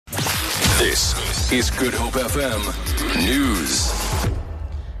This is Good Hope FM News.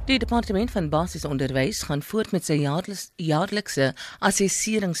 Die Departement van Basiese Onderwys gaan voort met sy jaarlikse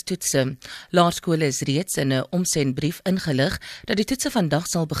Assesseringstoetse. Laerskole is reeds in 'n omsendbrief ingelig dat die toetse vandag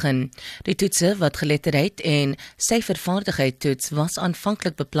sal begin. Die toetse wat geletterdheid en syfervaardigheid toets was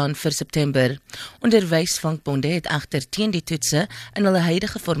aanvanklik beplan vir September. Onderwysvakbonde het egter teen die toetse in hulle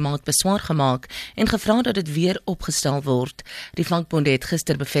huidige formaat beswaar gemaak en gevra dat dit weer opgestel word. Die vakbonde het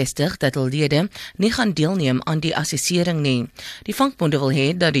gister bevestig dat hul lede nie gaan deelneem aan die assessering nie. Die vakbonde wil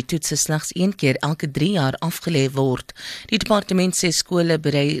hê dat die toetse slegs 1 keer elke 3 jaar afgelê word. Die departement sê skole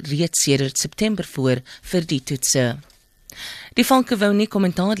berei reeds sedert September voor vir die toetse. Die vanke wou nie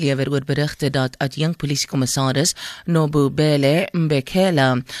kommentaar lewer oor berigte dat adjunkt polisiekommissaris Nobubele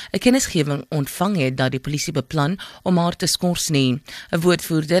Mbekela 'n kennisgewing ontvang het dat die polisie beplan om haar te skors nie. 'n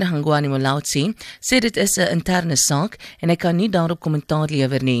Woordvoerder, Hangwani Molautsi, sê dit is 'n interne saak en hy kan nie daarop kommentaar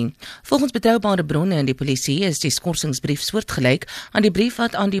lewer nie. Volgens betroubare bronne in die polisie is die skorsingsbrief soortgelyk aan die brief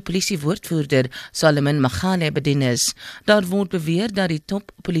wat aan die polisiewoordvoerder Solomon Magale bedien is. Daar word beweer dat die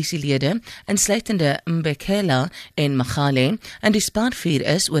top polisielede, insluitende Mbekela en Magale, en die spaarvuur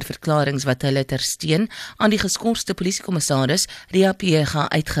is oor verklarings wat hulle ter steun aan die geskorste polisiekommissaris Ria Piega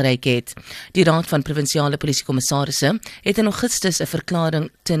uitgereik het. Die Raad van Provinsiale Polisiekommissarisse het in Augustus 'n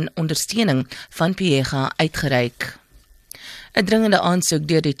verklaring ten ondersteuning van Piega uitgereik. 'n Dringende aansoek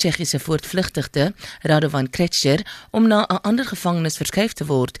deur die Tsjechiese voortvlugtigde Radovan Kretscher om na 'n ander gevangenis verskuif te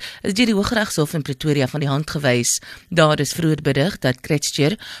word, is deur die Hooggeregshof in Pretoria van die hand gewys. Daar is vroeër berig dat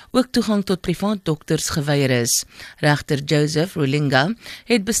Kretscher ook toegang tot privaat dokters geweier is. Regter Joseph Rulinga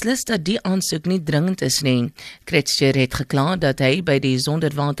het beslis dat die aansoek nie dringend is nie. Kretscher het gekla dat hy by die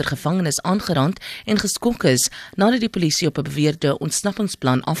sonderwatergevangenis aangerand en geskok is nadat die polisie op 'n beweerde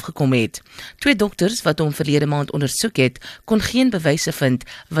ontsnappingsplan afgekom het. 2 dokters wat hom verlede maand ondersoek het, kon geen bewyse vind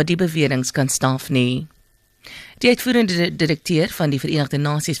wat die beweringe kan staaf nie. Die uitvoerende direkteur van die Verenigde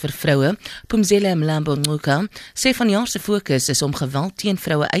Nasies vir Vroue, Phumzile Mlambo-Ngcuka, sê vanjaar se fokus is om geweld teen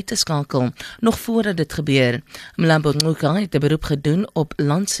vroue uit te skakel, nog voordat dit gebeur. Mlambo-Ngcuka het 'n beroep gedoen op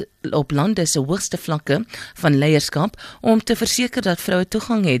lande se hoogste vlakke van leierskap om te verseker dat vroue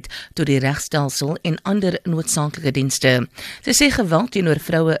toegang het tot die regstelsel en ander noodsaaklike dienste. Sy sê geweld teenoor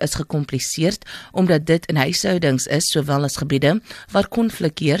vroue is gekompliseerd omdat dit in huishoudings is sowel as gebiede waar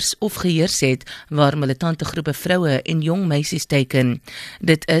konflik heers of geheers het waar militante groepe vroue en jong meisies teiken.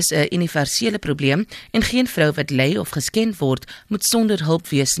 Dit is 'n universele probleem en geen vrou wat ly of geskend word moet sonder hulp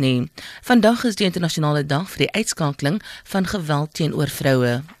wees nie. Vandag is die internasionale dag vir die uitskakeling van geweld teenoor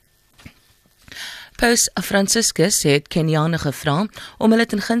vroue. Paus Franciscus het Keniane gevra om hulle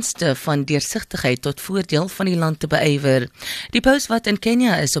ten gunste van deursigtigheid tot voordeel van die land te beywer. Die paus wat in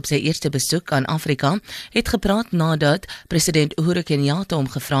Kenia is op sy eerste besoek aan Afrika, het gepraat nadat president Uhuru Kenyatta hom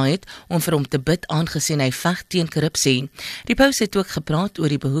gevra het om vir hom te bid aangesien hy veg teen korrupsie. Die paus het ook gepraat oor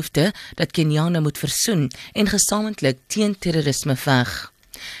die behoefte dat Keniane moet versoen en gesamentlik teen terrorisme veg.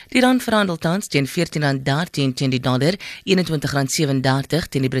 Die rand verhandel tans teen R14.13 teen die dollar, R21.37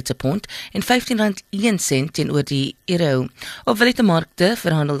 teen die Britse pond en R15.01 teenoor die euro. Op valutamarkte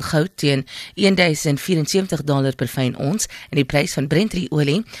verhandel goud teen $1,074 per fyn ons en die prys van Brent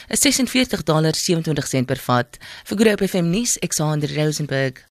olie is $46.27 per vat. Vir Good Hope FM nuus, ek is Rosenberg.